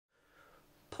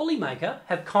Polymaker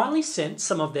have kindly sent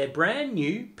some of their brand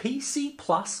new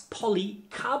PC-Plus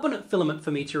polycarbonate filament for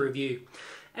me to review.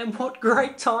 And what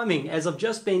great timing, as I've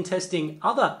just been testing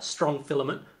other strong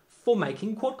filament for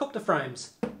making quadcopter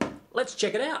frames. Let's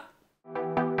check it out.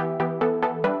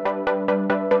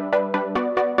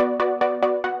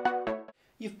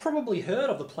 You've probably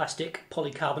heard of the plastic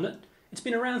polycarbonate. It's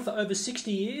been around for over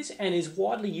 60 years and is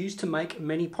widely used to make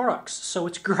many products, so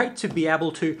it's great to be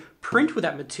able to print with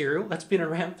that material that's been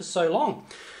around for so long.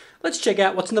 Let's check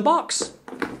out what's in the box.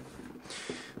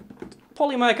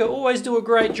 Polymaker always do a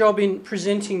great job in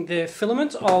presenting their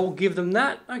filament, I'll give them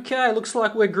that. Okay, looks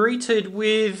like we're greeted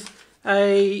with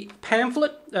a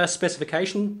pamphlet, a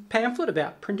specification pamphlet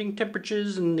about printing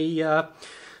temperatures and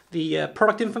the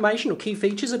product information or key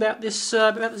features about this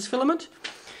filament.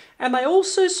 And they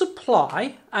also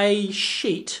supply a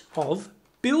sheet of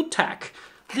build tack.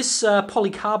 This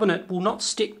polycarbonate will not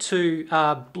stick to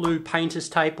blue painter's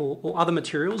tape or other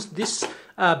materials. This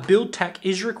build tack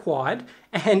is required,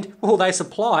 and well, they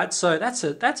supply it, so that's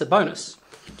a bonus.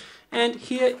 And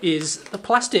here is the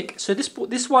plastic. So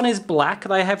this one is black.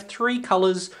 They have three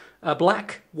colours: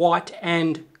 black, white,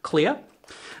 and clear.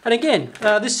 And again,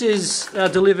 this is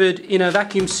delivered in a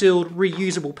vacuum-sealed,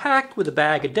 reusable pack with a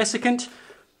bag of desiccant.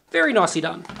 Very nicely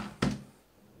done.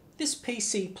 This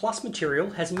PC Plus material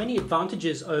has many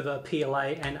advantages over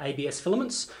PLA and ABS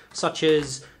filaments, such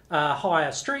as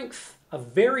higher strength, a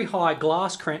very high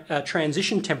glass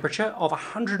transition temperature of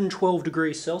 112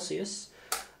 degrees Celsius,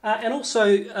 and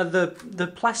also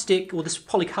the plastic, or this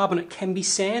polycarbonate, can be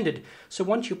sanded. So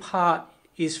once your part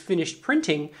is finished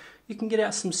printing, you can get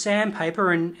out some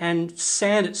sandpaper and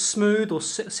sand it smooth, or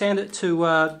sand it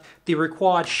to the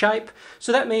required shape.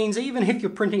 So that means even if you're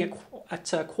printing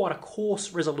at quite a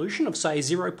coarse resolution of, say,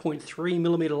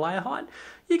 0.3mm layer height,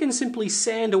 you can simply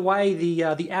sand away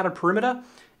the outer perimeter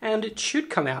and it should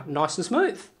come out nice and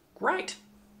smooth. Great!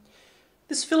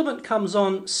 This filament comes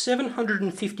on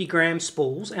 750 gram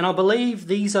spools, and I believe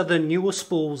these are the newer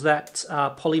spools that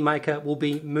Polymaker will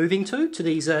be moving to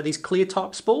these clear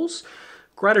type spools.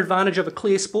 Great advantage of a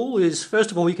clear spool is,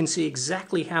 first of all, you can see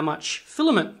exactly how much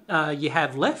filament you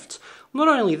have left. Not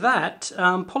only that,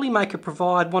 Polymaker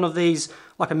provide one of these,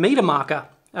 like a meter marker,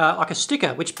 like a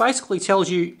sticker, which basically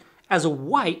tells you as a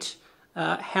weight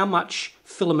how much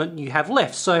filament you have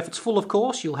left. So if it's full, of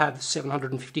course, you'll have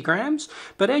 750 grams,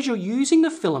 but as you're using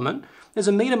the filament, there's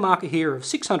a meter marker here of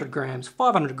 600 grams,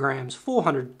 500 grams,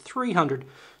 400, 300,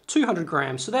 200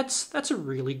 grams. So that's a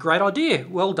really great idea.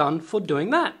 Well done for doing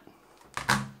that.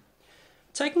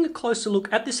 Taking a closer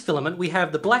look at this filament, we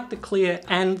have the black, the clear,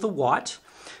 and the white.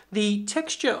 The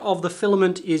texture of the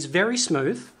filament is very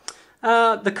smooth.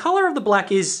 The colour of the black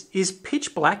is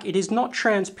pitch black. It is not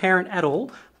transparent at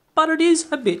all, but it is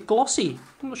a bit glossy.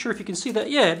 I'm not sure if you can see that.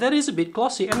 Yeah, that is a bit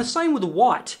glossy. And the same with the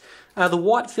white. The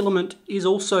white filament is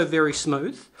also very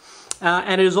smooth.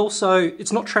 And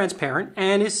it's not transparent,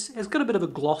 and it's got a bit of a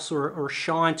gloss or a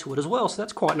shine to it as well, so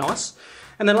that's quite nice.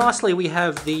 And then lastly, we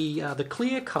have the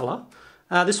clear colour.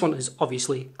 This one is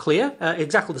obviously clear,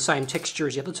 exactly the same texture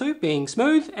as the other two, being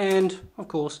smooth, and of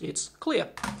course it's clear.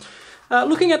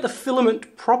 Looking at the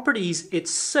filament properties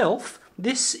itself,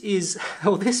 this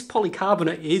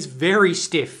polycarbonate is very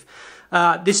stiff.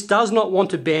 This does not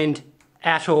want to bend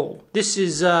at all. This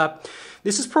is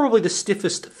probably the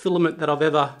stiffest filament that I've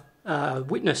ever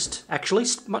witnessed, actually,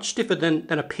 much stiffer than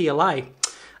a PLA.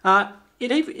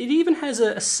 It even has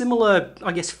a similar,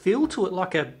 I guess, feel to it,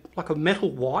 like a metal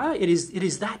wire. It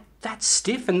is that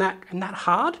stiff and that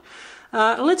hard.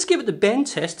 Let's give it the bend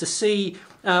test to see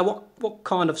what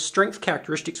kind of strength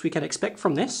characteristics we can expect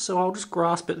from this. So I'll just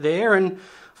grasp it there, and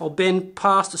I'll bend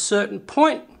past a certain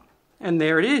point, and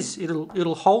there it is.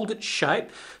 It'll hold its shape.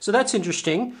 So that's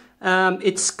interesting.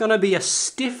 It's going to be a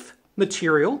stiff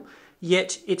material,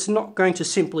 yet it's not going to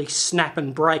simply snap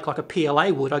and break like a PLA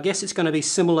would. I guess it's going to be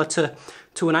similar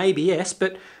to an ABS,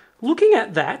 but looking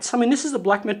at that, I mean, this is the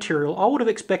black material. I would have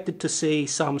expected to see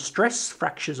some stress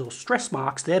fractures or stress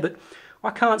marks there, but I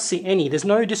can't see any. There's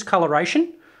no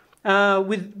discoloration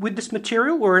with this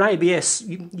material, where an ABS,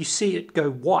 you see it go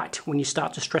white when you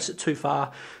start to stress it too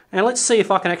far. And let's see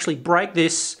if I can actually break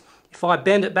this. If I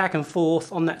bend it back and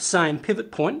forth on that same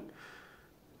pivot point,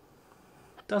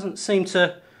 it doesn't seem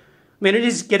to... I mean, it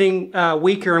is getting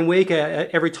weaker and weaker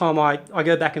every time I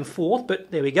go back and forth,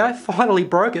 but there we go, finally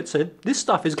broke it. So this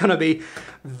stuff is going to be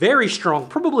very strong,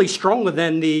 probably stronger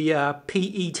than the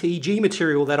PETG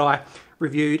material that I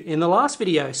reviewed in the last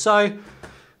video. So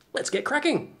let's get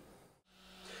cracking.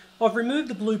 I've removed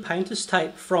the blue painter's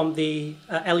tape from the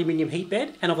aluminium heat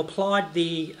bed, and I've applied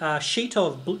the sheet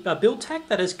of build tack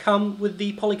that has come with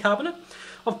the polycarbonate.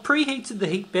 I've preheated the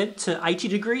heat bed to 80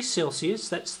 degrees Celsius.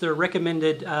 That's the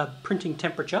recommended printing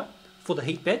temperature for the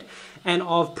heat bed. And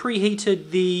I've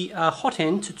preheated the hot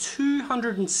end to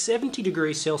 270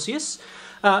 degrees Celsius.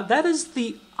 That is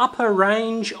the upper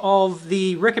range of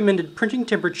the recommended printing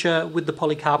temperature with the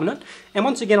polycarbonate. And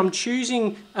once again, I'm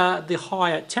choosing the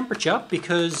higher temperature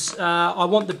because I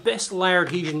want the best layer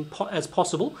adhesion as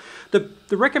possible.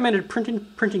 The recommended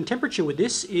printing temperature with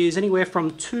this is anywhere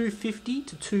from 250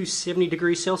 to 270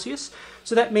 degrees Celsius.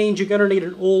 So that means you're going to need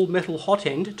an all metal hot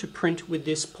end to print with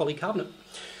this polycarbonate.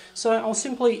 So I'll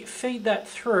simply feed that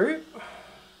through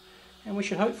and we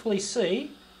should hopefully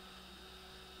see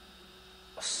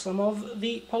some of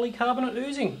the polycarbonate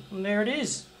oozing, and there it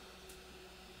is.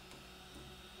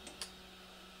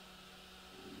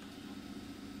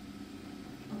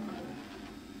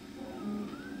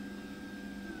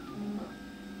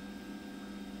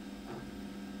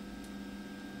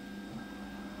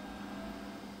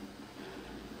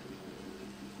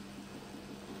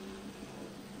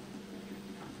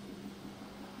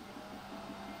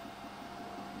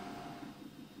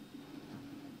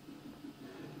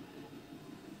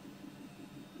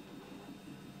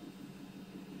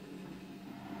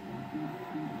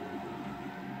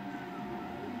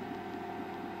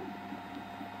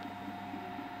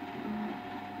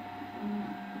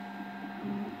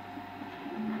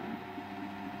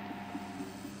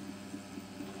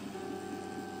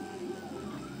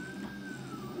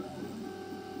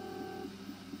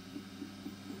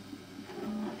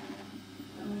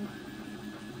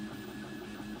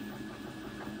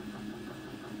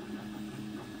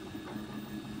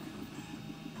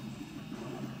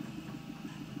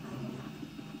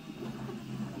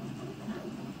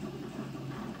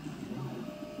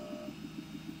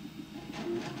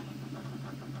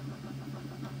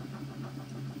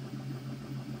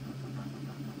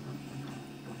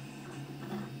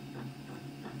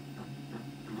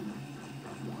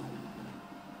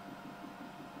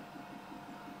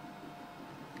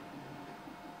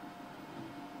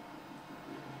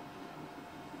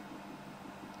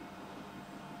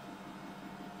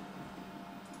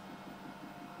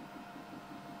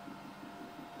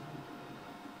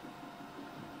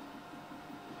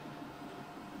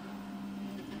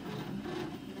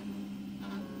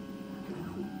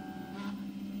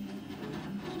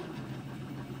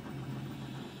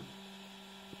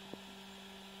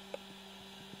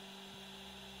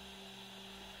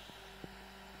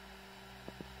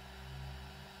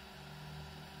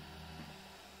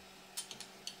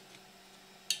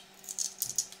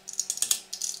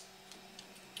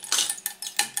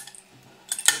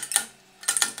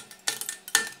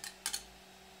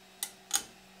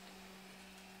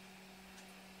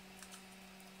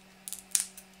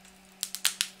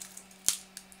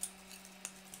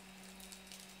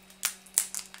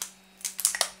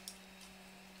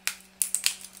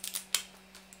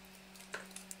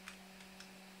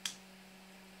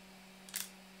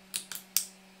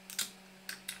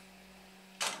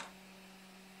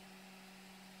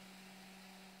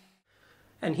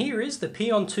 And here is the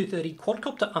Peon230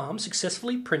 Quadcopter arm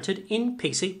successfully printed in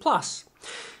PC-Plus.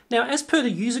 Now, as per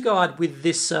the user guide with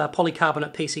this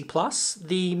Polycarbonate PC-Plus,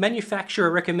 the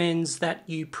manufacturer recommends that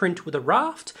you print with a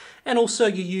raft and also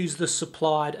you use the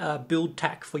supplied build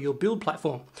tack for your build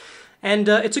platform. And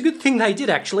it's a good thing they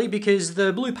did actually, because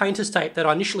the blue painter's tape that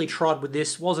I initially tried with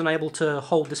this wasn't able to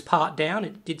hold this part down.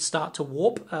 It did start to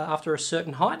warp after a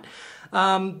certain height.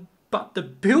 But the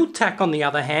build tack, on the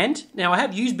other hand, now I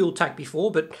have used build tack before,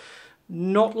 but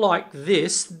not like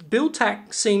this. Build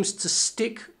tack seems to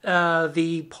stick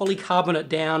the polycarbonate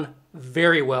down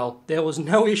very well. There was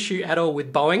no issue at all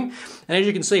with bowing. And as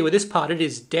you can see with this part, it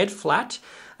is dead flat.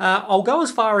 I'll go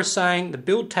as far as saying the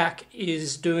build tack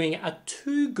is doing a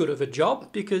too good of a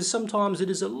job, because sometimes it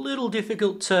is a little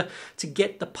difficult to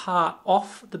get the part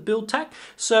off the build tack.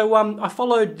 So I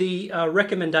followed the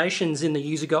recommendations in the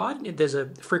user guide. There's a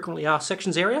frequently asked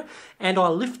sections area, and I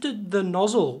lifted the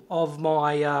nozzle of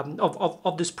my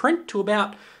of this print to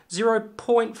about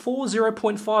 0.4,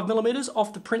 0.5 millimeters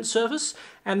off the print surface,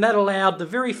 and that allowed the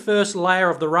very first layer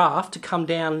of the raft to come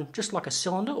down just like a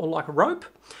cylinder or like a rope.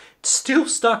 Still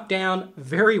stuck down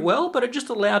very well, but it just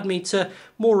allowed me to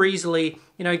more easily,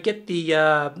 you know, get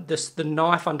the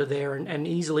knife under there and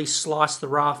easily slice the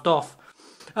raft off.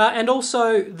 And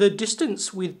also the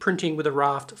distance with printing with a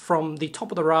raft from the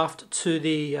top of the raft to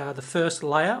the first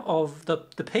layer of the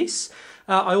piece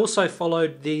I also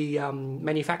followed the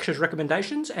manufacturer's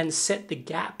recommendations and set the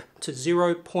gap to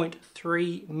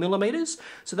 0.3 millimeters.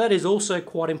 So that is also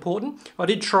quite important. I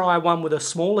did try one with a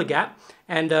smaller gap,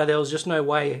 and there was just no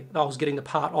way I was getting the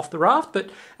part off the raft, but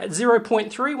at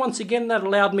 0.3, once again, that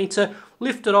allowed me to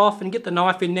lift it off and get the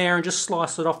knife in there and just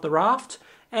slice it off the raft,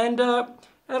 and that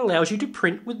allows you to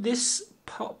print with this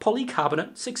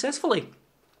polycarbonate successfully.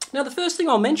 Now, the first thing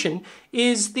I'll mention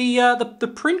is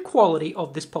the print quality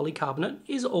of this polycarbonate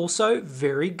is also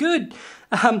very good.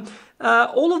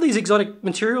 All of these exotic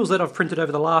materials that I've printed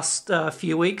over the last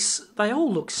few weeks, they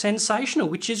all look sensational,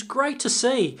 which is great to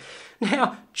see.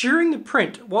 Now, during the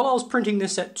print, while I was printing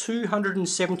this at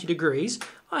 270 degrees,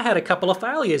 I had a couple of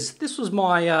failures. This was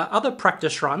my other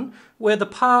practice run, where the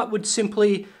part would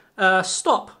simply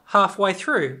stop halfway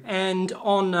through, and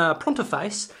on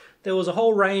Prontoface, there was a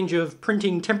whole range of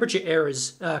printing temperature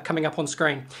errors coming up on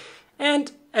screen.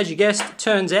 And as you guessed, it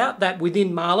turns out that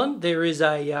within Marlin there is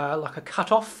like a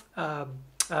cut-off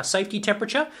safety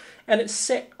temperature, and it's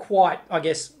set quite, I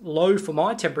guess, low for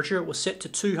my temperature. It was set to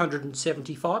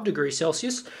 275 degrees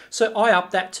Celsius, so I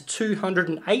upped that to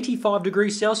 285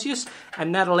 degrees Celsius,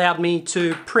 and that allowed me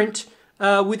to print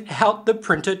without the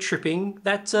printer tripping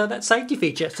that safety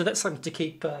feature. So that's something to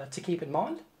keep in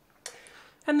mind.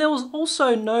 And there was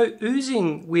also no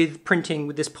oozing with printing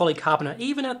with this polycarbonate.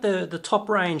 Even at the top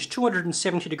range,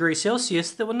 270 degrees Celsius,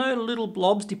 there were no little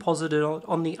blobs deposited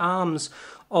on the arms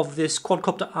of this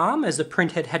quadcopter arm as the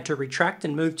print head had to retract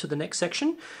and move to the next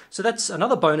section. So that's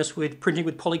another bonus with printing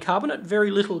with polycarbonate. Very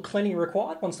little cleaning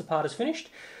required once the part is finished.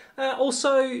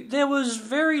 Also, there was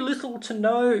very little to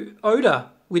no odour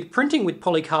with printing with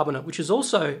polycarbonate, which is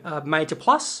also a major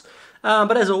plus.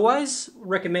 But as always,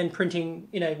 recommend printing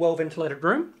in a well-ventilated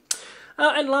room.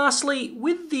 And lastly,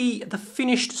 with the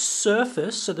finished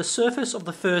surface, so the surface of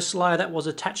the first layer that was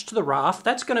attached to the raft,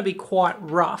 that's going to be quite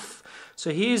rough.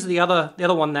 So here's the other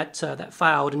one that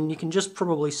failed, and you can just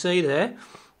probably see there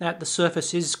that the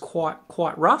surface is quite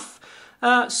rough.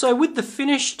 So with the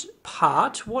finished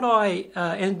part, what I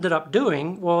ended up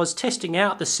doing was testing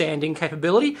out the sanding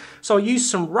capability. So I used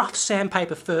some rough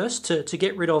sandpaper first to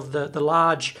get rid of the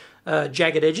large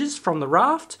jagged edges from the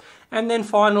raft, and then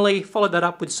finally followed that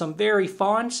up with some very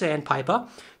fine sandpaper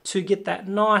to get that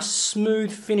nice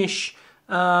smooth finish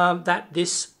that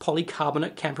this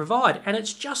polycarbonate can provide. And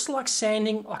it's just like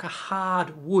sanding like a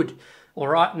hard wood.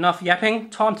 Alright, enough yapping,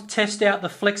 time to test out the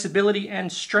flexibility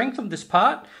and strength of this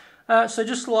part. So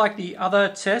just like the other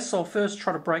tests, I'll first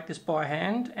try to break this by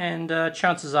hand, and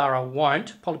chances are I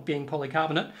won't, being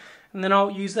polycarbonate, and then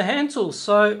I'll use the hand tools.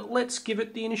 So let's give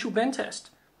it the initial bend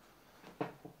test.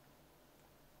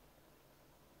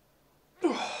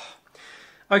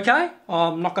 Okay,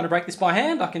 I'm not going to break this by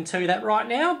hand, I can tell you that right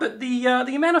now, but the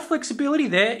amount of flexibility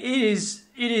there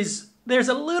there's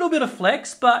a little bit of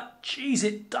flex, but geez,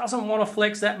 it doesn't want to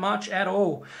flex that much at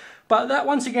all. But that,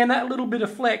 once again, that little bit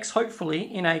of flex, hopefully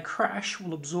in a crash,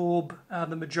 will absorb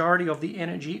the majority of the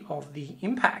energy of the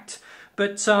impact.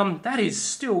 But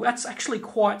that's actually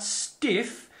quite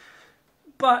stiff,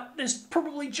 but there's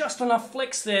probably just enough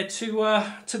flex there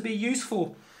to be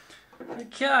useful.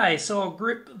 Okay, so I'll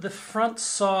grip the front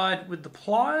side with the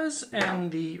pliers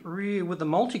and the rear with the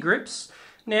multi-grips.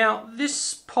 Now,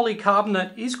 this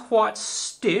polycarbonate is quite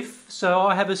stiff, so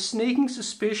I have a sneaking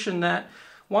suspicion that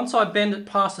once I bend it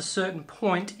past a certain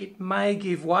point, it may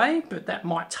give way, but that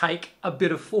might take a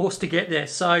bit of force to get there.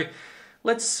 So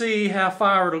let's see how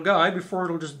far it'll go before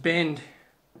it'll just bend.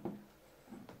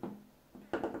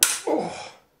 Oh.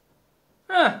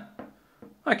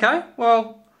 Okay,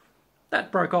 well,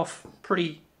 that broke off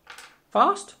pretty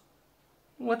fast.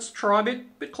 Let's try a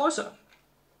bit closer.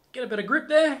 Get a bit of grip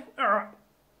there. All right.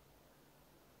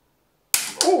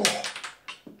 Oh,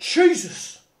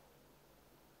 Jesus.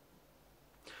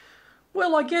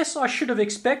 Well, I guess I should have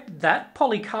expected that.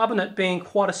 Polycarbonate, being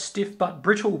quite a stiff but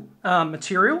brittle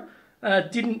material,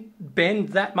 didn't bend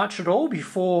that much at all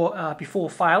before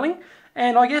failing.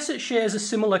 And I guess it shares a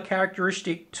similar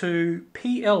characteristic to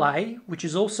PLA, which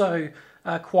is also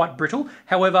quite brittle.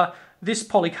 However, this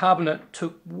polycarbonate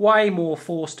took way more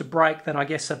force to break than I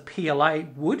guess a PLA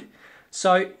would.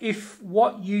 So if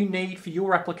what you need for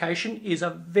your application is a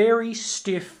very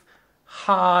stiff,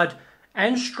 hard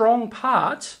and strong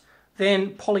part,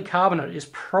 then polycarbonate is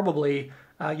probably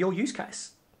your use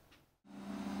case.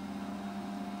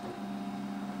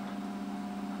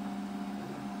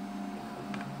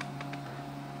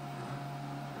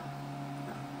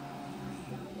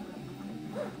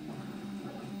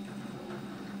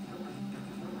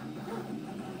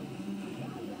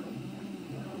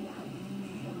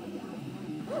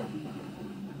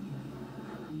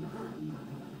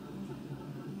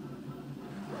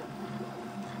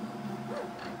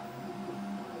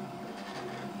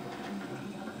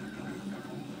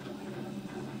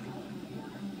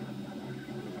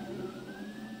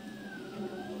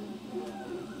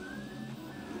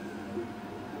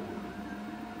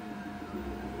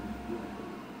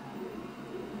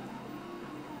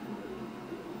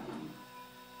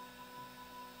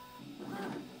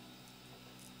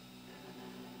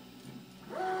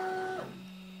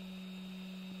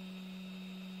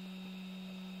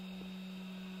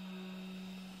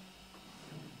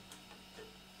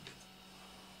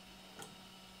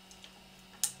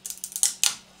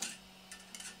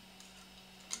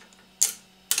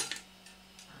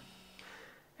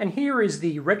 And here is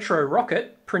the retro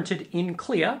rocket printed in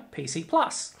clear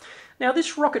PC-Plus. Now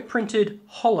this rocket printed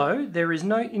hollow, there is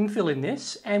no infill in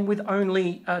this, and with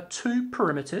only 2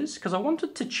 perimeters, because I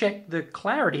wanted to check the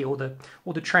clarity or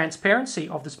the transparency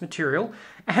of this material,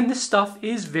 and this stuff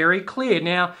is very clear.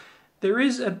 Now there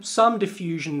is some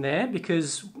diffusion there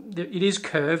because it is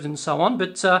curved and so on,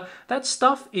 but that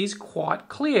stuff is quite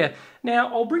clear. Now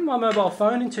I'll bring my mobile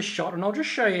phone into shot and I'll just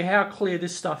show you how clear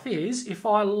this stuff is. If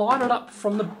I light it up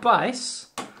from the base,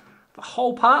 the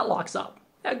whole part lights up.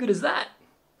 How good is that?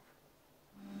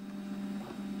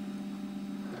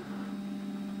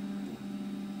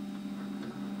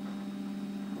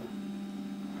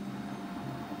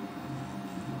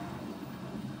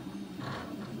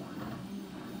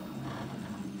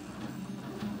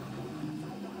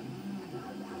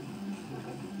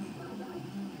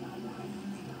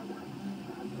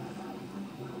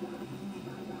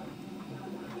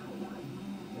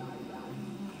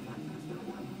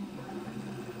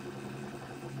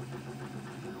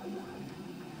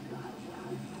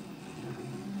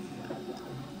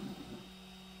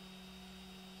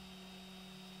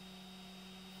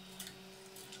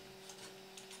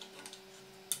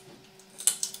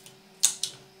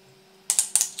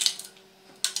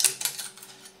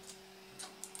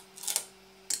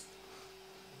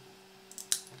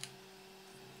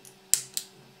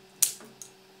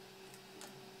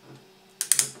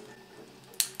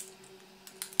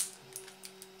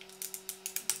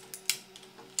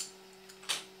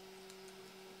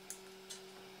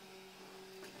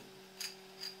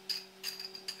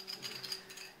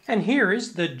 And here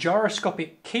is the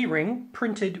gyroscopic keyring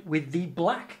printed with the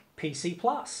black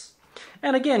PC-Plus.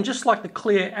 And again, just like the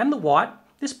clear and the white,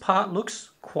 this part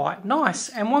looks quite nice.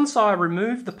 And once I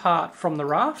removed the part from the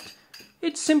raft,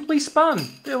 it simply spun.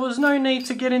 There was no need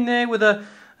to get in there with a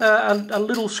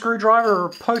little screwdriver or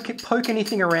poke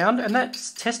anything around. And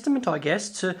that's testament, I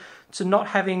guess, to not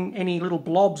having any little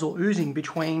blobs or oozing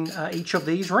between each of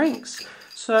these rings.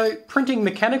 So printing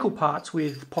mechanical parts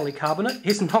with polycarbonate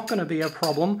is not going to be a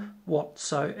problem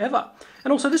whatsoever.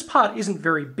 And also this part isn't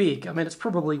very big. I mean, it's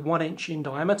probably 1 inch in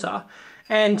diameter,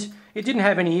 and it didn't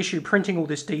have any issue printing all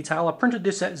this detail. I printed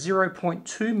this at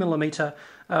 0.2 millimeter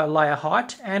layer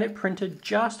height, and it printed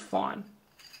just fine.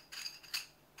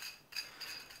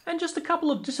 And just a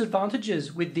couple of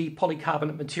disadvantages with the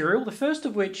polycarbonate material. The first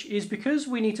of which is because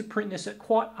we need to print this at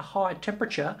quite a high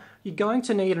temperature, you're going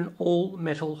to need an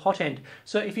all-metal hot end.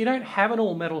 So if you don't have an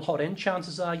all-metal hot end,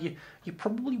 chances are you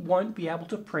probably won't be able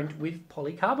to print with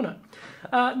polycarbonate.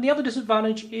 The other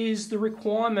disadvantage is the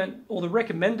requirement, or the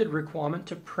recommended requirement,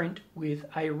 to print with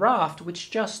a raft,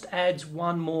 which just adds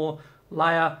one more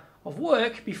layer of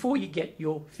work before you get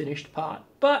your finished part.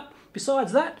 But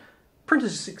besides that,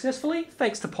 printed successfully,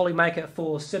 thanks to Polymaker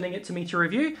for sending it to me to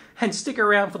review, and stick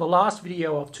around for the last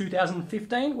video of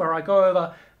 2015 where I go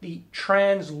over the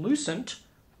translucent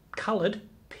coloured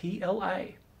PLA.